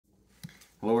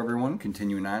Hello everyone,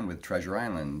 continuing on with Treasure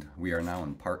Island. We are now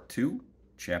in part 2,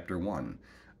 chapter 1,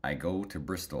 I Go to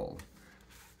Bristol.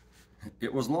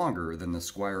 It was longer than the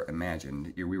squire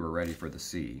imagined ere we were ready for the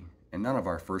sea, and none of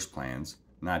our first plans,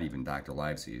 not even Dr.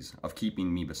 Livesey's, of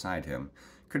keeping me beside him,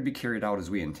 could be carried out as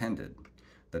we intended.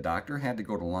 The doctor had to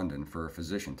go to London for a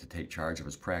physician to take charge of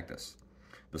his practice.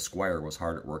 The squire was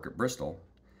hard at work at Bristol,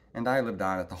 and I lived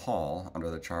on at the Hall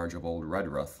under the charge of old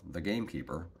Redruth, the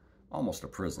gamekeeper, almost a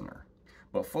prisoner,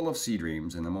 but full of sea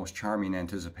dreams and the most charming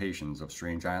anticipations of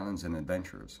strange islands and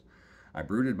adventures. I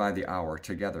brooded by the hour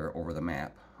together over the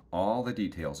map, all the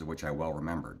details of which I well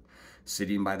remembered.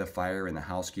 Sitting by the fire in the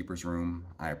housekeeper's room,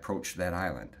 I approached that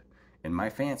island, in my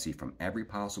fancy from every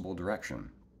possible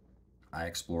direction. I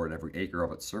explored every acre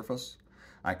of its surface.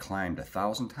 I climbed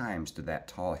 1,000 times to that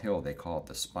tall hill they called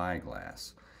the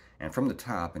Spyglass, and from the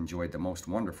top enjoyed the most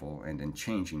wonderful and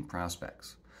enchanting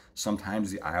prospects. Sometimes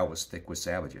the isle was thick with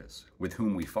savages, with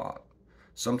whom we fought,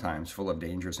 sometimes full of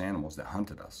dangerous animals that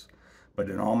hunted us. But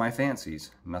in all my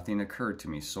fancies, nothing occurred to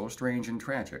me so strange and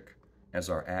tragic as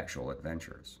our actual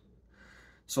adventures.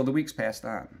 So the weeks passed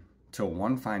on, till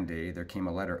one fine day there came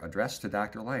a letter addressed to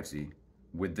Dr. Livesey,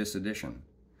 with this addition: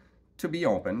 to be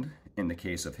opened, in the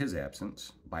case of his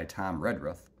absence, by Tom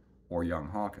Redruth or young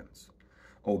Hawkins.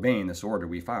 Obeying this order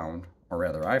we found, or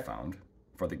rather I found,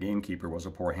 for the gamekeeper was a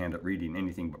poor hand at reading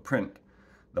anything but print,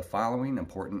 the following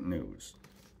important news.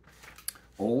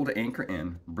 Old Anchor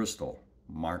Inn, Bristol,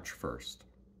 March 1st.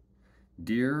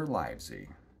 Dear Livesey,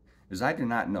 as I do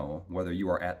not know whether you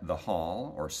are at the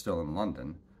Hall or still in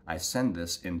London, I send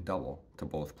this in double to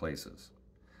both places.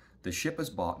 The ship is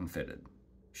bought and fitted.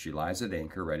 She lies at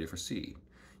anchor ready for sea.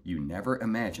 You never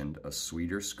imagined a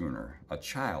sweeter schooner. A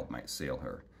child might sail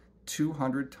her.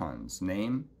 200 tons.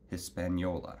 Name,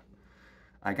 Hispaniola.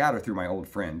 I got her through my old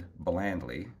friend,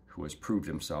 Blandly, who has proved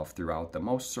himself throughout the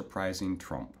most surprising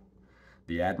trump.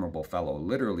 The admirable fellow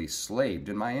literally slaved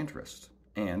in my interest,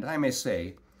 and, I may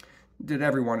say, did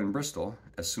everyone in Bristol,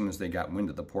 as soon as they got wind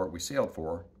of the port we sailed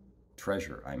for,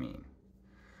 treasure, I mean.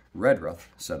 Redruth,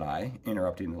 said I,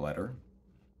 interrupting the letter.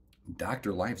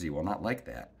 Dr. Livesey will not like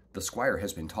that. The squire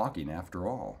has been talking after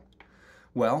all.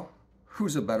 Well,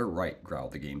 who's a better right,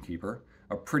 growled the gamekeeper.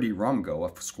 A pretty rum go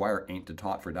if squire ain't to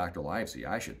talk for Dr. Livesey,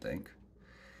 I should think.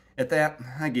 At that,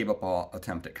 I gave up all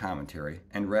attempt at commentary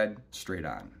and read straight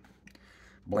on.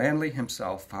 Blandly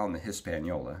himself found the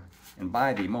Hispaniola, and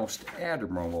by the most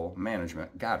admirable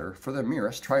management got her for the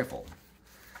merest trifle.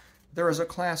 There is a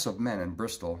class of men in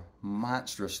Bristol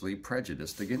monstrously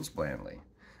prejudiced against Blandly.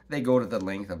 They go to the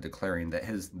length of declaring that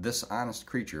this honest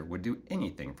creature would do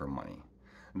anything for money,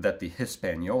 that the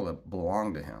Hispaniola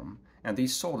belonged to him, and he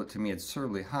sold it to me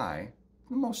absurdly high,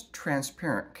 the most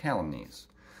transparent calumnies.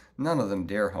 None of them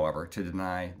dare, however, to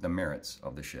deny the merits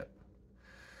of the ship.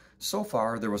 So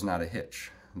far there was not a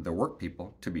hitch. The work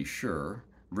people, to be sure,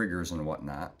 riggers and what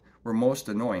not, were most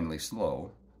annoyingly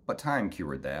slow, but time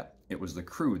cured that. It was the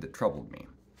crew that troubled me.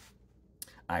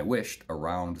 I wished a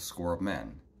round score of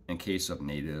men, in case of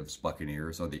natives,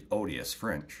 buccaneers, or the odious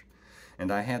French,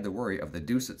 and I had the worry of the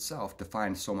deuce itself to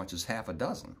find so much as half a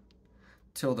dozen,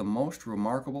 till the most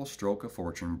remarkable stroke of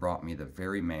fortune brought me the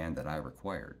very man that I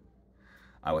required.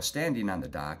 I was standing on the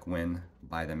dock when,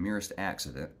 by the merest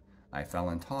accident, I fell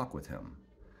in talk with him.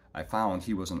 I found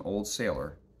he was an old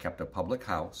sailor, kept a public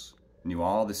house, knew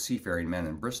all the seafaring men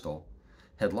in Bristol,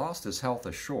 had lost his health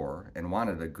ashore, and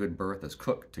wanted a good berth as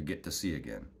cook to get to sea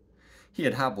again. He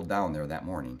had hobbled down there that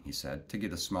morning, he said, to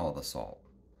get a smell of the salt.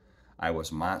 I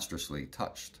was monstrously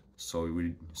touched, so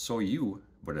you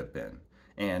would have been,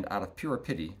 and out of pure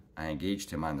pity, I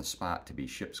engaged him on the spot to be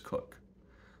ship's cook.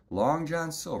 Long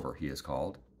John Silver he is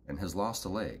called, and has lost a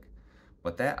leg,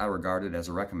 but that I regarded as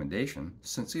a recommendation,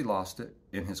 since he lost it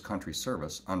in his country's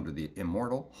service under the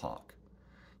immortal Hawke.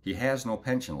 He has no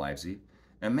pension, Livesey.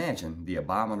 Imagine the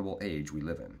abominable age we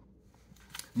live in.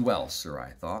 Well, sir,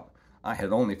 I thought, I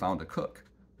had only found a cook,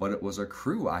 but it was a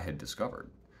crew I had discovered.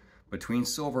 Between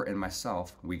Silver and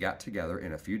myself, we got together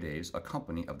in a few days a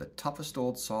company of the toughest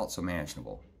old salts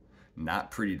imaginable.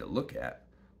 Not pretty to look at,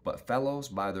 but fellows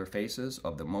by their faces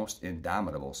of the most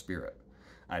indomitable spirit.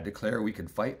 I declare we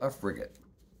could fight a frigate.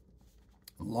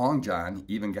 Long John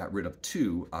even got rid of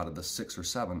 2 out of the 6 or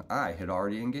 7 I had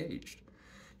already engaged.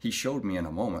 He showed me in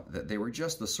a moment that they were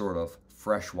just the sort of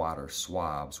freshwater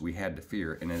swabs we had to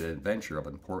fear in an adventure of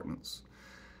importance.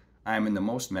 I am in the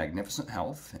most magnificent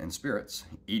health and spirits,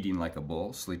 eating like a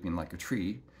bull, sleeping like a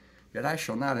tree, yet I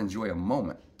shall not enjoy a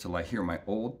moment till I hear my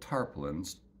old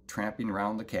tarpaulins tramping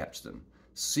round the capstan.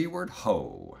 Seaward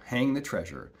ho! Hang the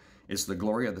treasure! It's the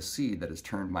glory of the sea that has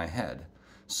turned my head.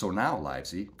 So now,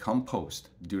 Livesey, come post.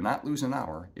 Do not lose an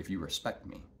hour if you respect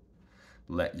me.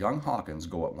 Let young Hawkins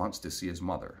go at once to see his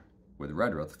mother, with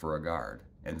Redruth for a guard,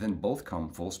 and then both come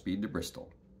full speed to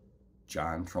Bristol.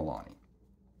 John Trelawney.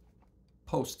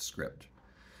 Postscript.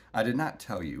 I did not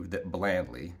tell you that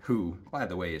Blandly, who, by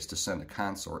the way, is to send a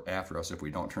consort after us if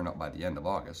we don't turn up by the end of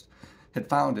August, had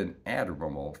found an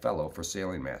admirable fellow for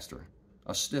sailing master,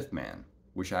 a stiff man,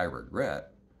 which I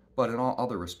regret, but in all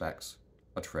other respects,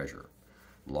 a treasure.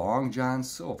 Long John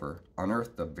Silver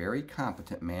unearthed a very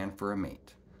competent man for a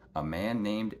mate, a man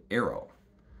named Arrow.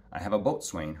 I have a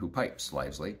boatswain who pipes,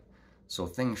 Livesey, so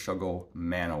things shall go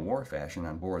man-o'-war fashion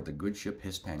on board the good ship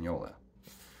Hispaniola.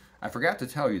 I forgot to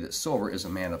tell you that Silver is a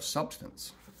man of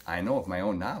substance. I know of my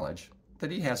own knowledge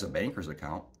that he has a banker's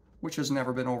account, which has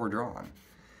never been overdrawn.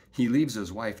 He leaves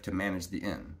his wife to manage the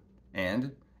inn,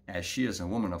 and, as she is a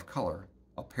woman of color,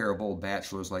 a pair of old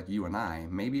bachelors like you and I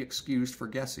may be excused for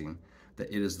guessing that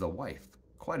it is the wife,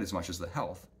 quite as much as the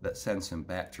health, that sends him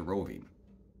back to roving.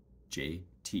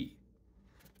 J.T.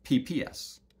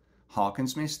 P.P.S.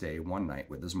 Hawkins may stay one night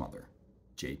with his mother.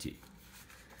 J.T.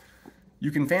 You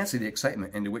can fancy the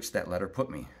excitement into which that letter put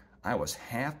me. I was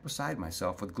half beside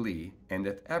myself with glee, and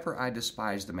if ever I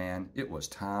despised a man, it was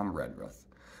Tom Redruth,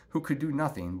 who could do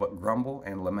nothing but grumble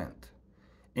and lament.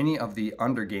 Any of the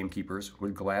under gamekeepers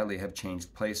would gladly have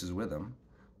changed places with him,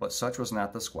 but such was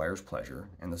not the squire's pleasure,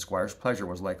 and the squire's pleasure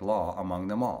was like law among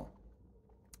them all.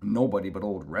 Nobody but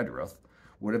old Redruth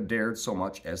would have dared so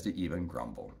much as to even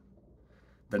grumble.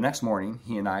 The next morning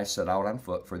he and I set out on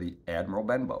foot for the Admiral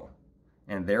Benbow,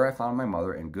 and there I found my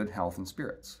mother in good health and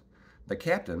spirits. The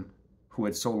captain, who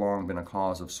had so long been a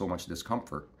cause of so much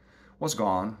discomfort, was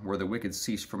gone where the wicked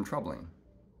ceased from troubling.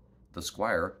 The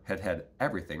squire had had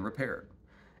everything repaired,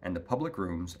 and the public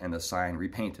rooms and the sign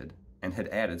repainted, and had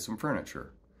added some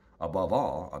furniture. Above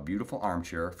all, a beautiful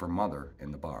armchair for mother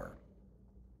in the bar.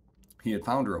 He had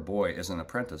found her a boy as an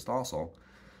apprentice also,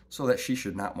 so that she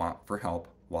should not want for help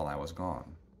while I was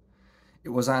gone. It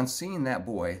was on seeing that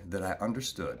boy that I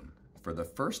understood, for the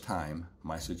first time,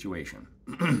 my situation.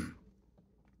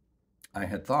 I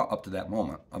had thought up to that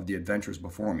moment of the adventures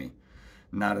before me,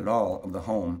 not at all of the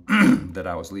home that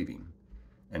I was leaving.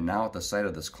 And now at the sight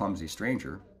of this clumsy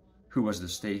stranger, who was to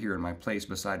stay here in my place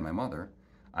beside my mother,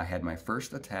 I had my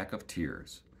first attack of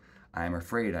tears. I am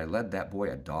afraid I led that boy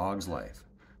a dog's life,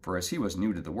 for as he was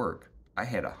new to the work, I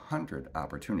had 100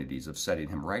 opportunities of setting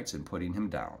him rights and putting him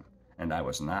down, and I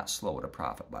was not slow to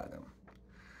profit by them.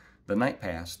 The night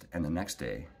passed, and the next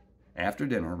day, after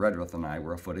dinner, Redruth and I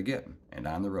were afoot again, and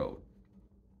on the road.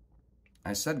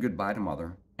 I said goodbye to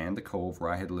mother, and the cove where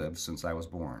I had lived since I was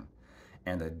born,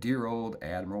 and the dear old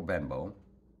Admiral Benbow,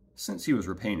 since he was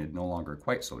repainted no longer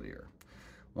quite so dear.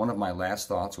 One of my last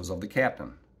thoughts was of the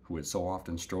captain, who had so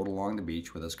often strode along the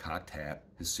beach with his cocked hat,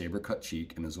 his saber-cut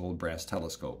cheek, and his old brass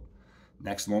telescope.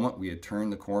 Next moment we had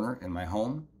turned the corner, and my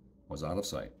home was out of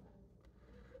sight.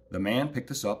 The man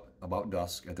picked us up about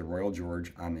dusk at the Royal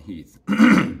George on the Heath.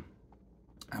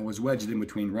 I was wedged in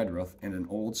between Redruth and an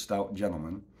old stout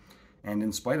gentleman, and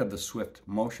in spite of the swift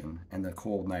motion and the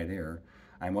cold night air,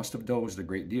 I must have dozed a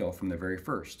great deal from the very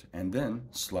first, and then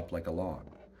slept like a log.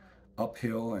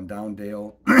 Uphill and down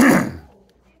dale,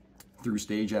 through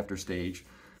stage after stage,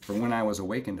 for when I was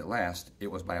awakened at last,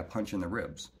 it was by a punch in the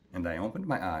ribs, and I opened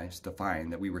my eyes to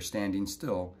find that we were standing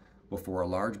still before a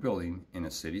large building in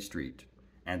a city street,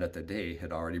 and that the day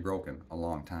had already broken a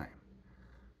long time.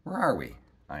 "Where are we?"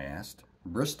 I asked.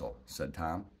 "Bristol," said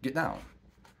Tom. "Get down."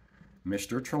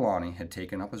 Mr. Trelawney had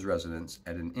taken up his residence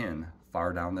at an inn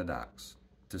far down the docks,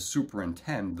 to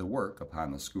superintend the work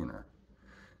upon the schooner.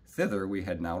 Thither we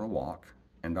had now to walk,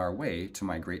 and our way, to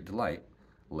my great delight,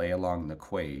 lay along the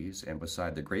quays and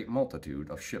beside the great multitude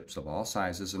of ships of all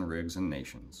sizes and rigs and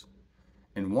nations.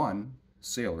 In one,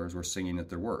 sailors were singing at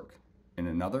their work. In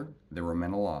another, there were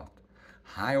men aloft,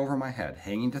 high over my head,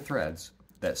 hanging to threads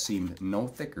that seemed no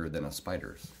thicker than a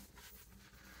spider's.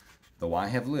 Though I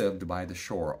have lived by the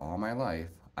shore all my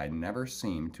life, I never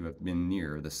seemed to have been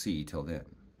near the sea till then.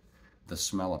 The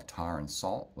smell of tar and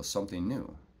salt was something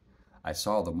new. I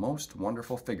saw the most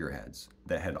wonderful figureheads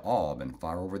that had all been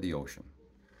far over the ocean.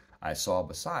 I saw,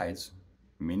 besides,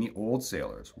 many old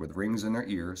sailors with rings in their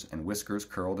ears and whiskers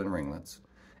curled in ringlets,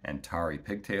 and tarry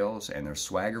pigtails and their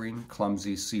swaggering,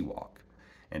 clumsy sea walk.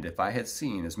 And if I had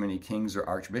seen as many kings or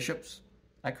archbishops,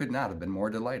 I could not have been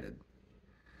more delighted.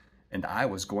 And I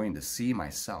was going to sea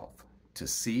myself, to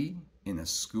sea in a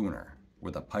schooner,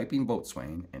 with a piping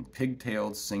boatswain and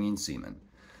pigtailed singing seamen,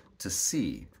 to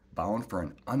sea bound for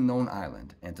an unknown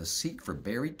island, and to seek for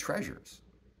buried treasures.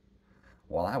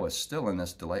 While I was still in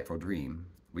this delightful dream,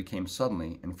 we came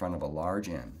suddenly in front of a large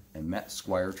inn, and met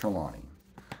Squire Trelawney,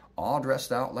 all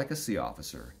dressed out like a sea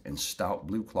officer in stout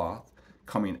blue cloth,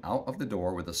 coming out of the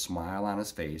door with a smile on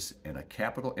his face and a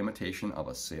capital imitation of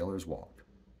a sailor's walk.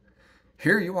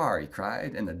 "Here you are," he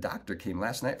cried, "and the doctor came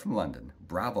last night from London.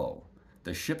 Bravo!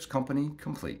 The ship's company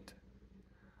complete."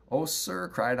 "Oh, sir,"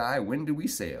 cried I, "when do we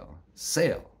sail?"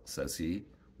 "Sail," says he,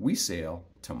 "we sail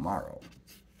tomorrow."